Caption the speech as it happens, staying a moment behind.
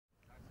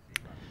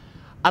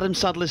Adam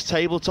Sadler's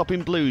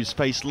table-topping Blues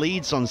faced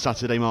Leeds on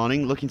Saturday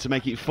morning, looking to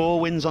make it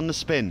 4 wins on the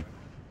spin.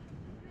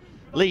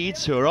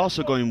 Leeds, who are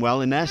also going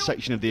well in their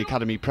section of the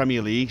Academy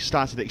Premier League,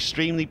 started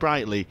extremely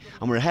brightly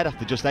and were ahead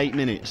after just 8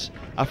 minutes.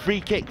 A free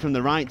kick from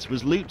the right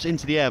was looped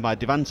into the air by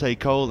Devante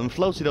Cole and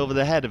floated over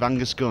the head of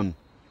Angus Gunn.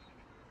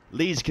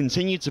 Leeds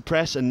continued to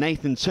press and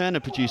Nathan Turner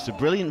produced a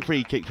brilliant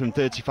free kick from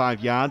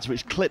 35 yards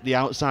which clipped the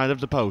outside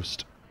of the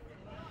post.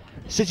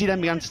 City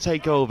then began to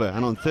take over,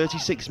 and on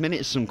 36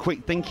 minutes some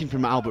quick thinking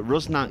from Albert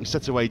Rusnak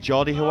set away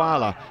Jordi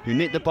Hawala, who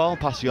nicked the ball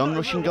past the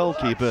on-rushing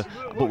goalkeeper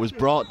but was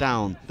brought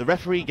down. The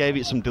referee gave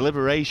it some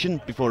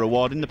deliberation before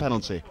awarding the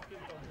penalty.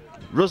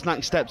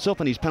 Rusnak stepped up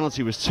and his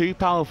penalty was too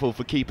powerful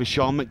for keeper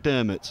Sean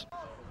McDermott.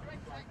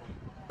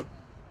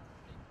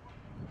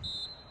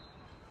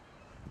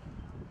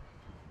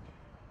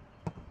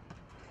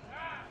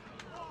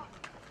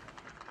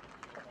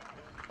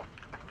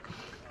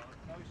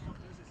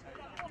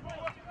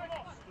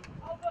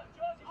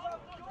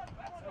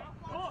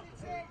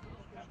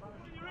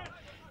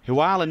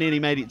 Hawala nearly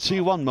made it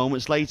 2-1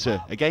 moments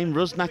later. Again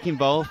Rusnak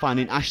involved,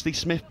 finding Ashley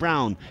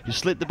Smith-Brown, who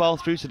slid the ball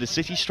through to the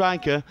City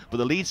striker, but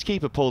the Leeds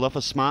keeper pulled off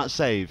a smart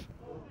save.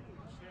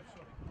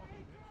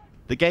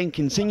 The game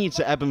continued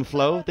to ebb and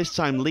flow, this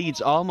time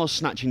Leeds almost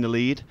snatching the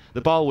lead.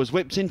 The ball was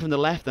whipped in from the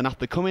left and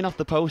after coming off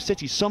the post,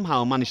 City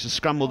somehow managed to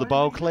scramble the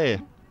ball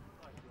clear.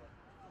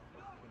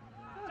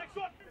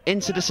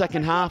 Into the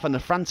second half and the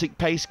frantic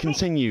pace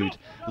continued.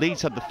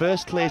 Leeds had the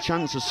first clear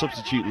chance as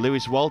substitute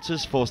Lewis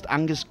Walters forced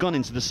Angus Gunn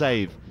into the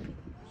save.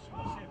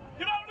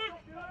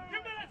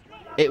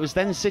 It was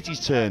then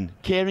City's turn.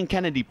 Kieran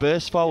Kennedy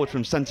burst forward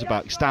from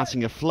centre-back,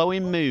 starting a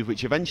flowing move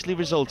which eventually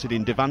resulted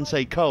in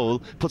Devante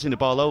Cole putting the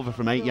ball over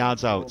from 8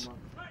 yards out.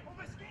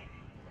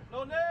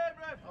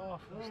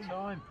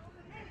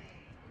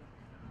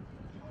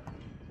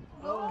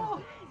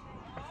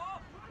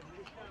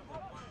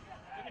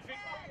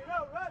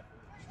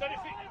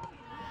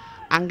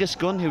 Angus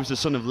Gunn, who was the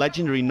son of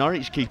legendary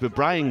Norwich keeper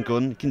Brian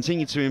Gunn,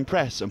 continued to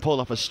impress and pulled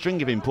off a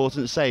string of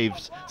important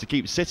saves to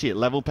keep City at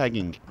level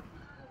pegging.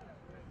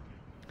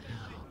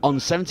 On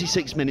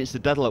 76 minutes the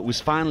deadlock was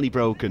finally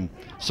broken.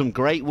 Some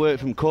great work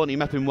from Courtney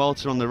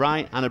Meppin-Walter on the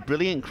right and a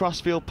brilliant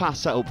crossfield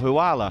pass set up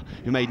Hawala,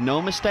 who made no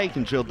mistake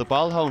and drilled the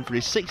ball home for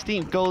his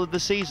 16th goal of the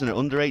season at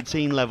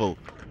under-18 level.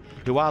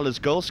 Hawala's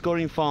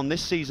goal-scoring form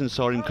this season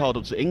saw him called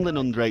up to England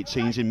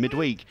under-18s in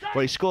midweek,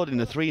 where he scored in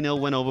a 3-0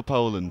 win over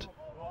Poland.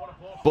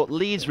 But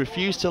Leeds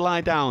refused to lie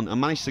down and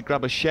managed to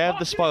grab a share of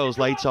the spoils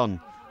late on.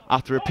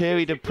 After a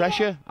period of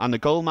pressure and a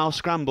goalmouth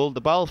scramble,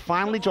 the ball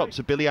finally dropped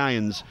to Billy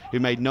Irons, who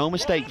made no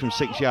mistake from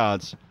 6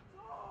 yards.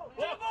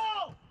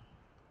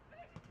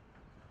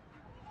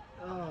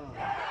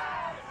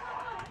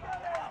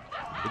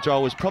 The draw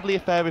was probably a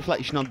fair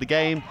reflection of the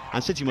game,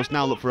 and City must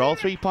now look for all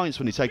 3 points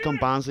when they take on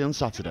Barnsley on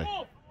Saturday.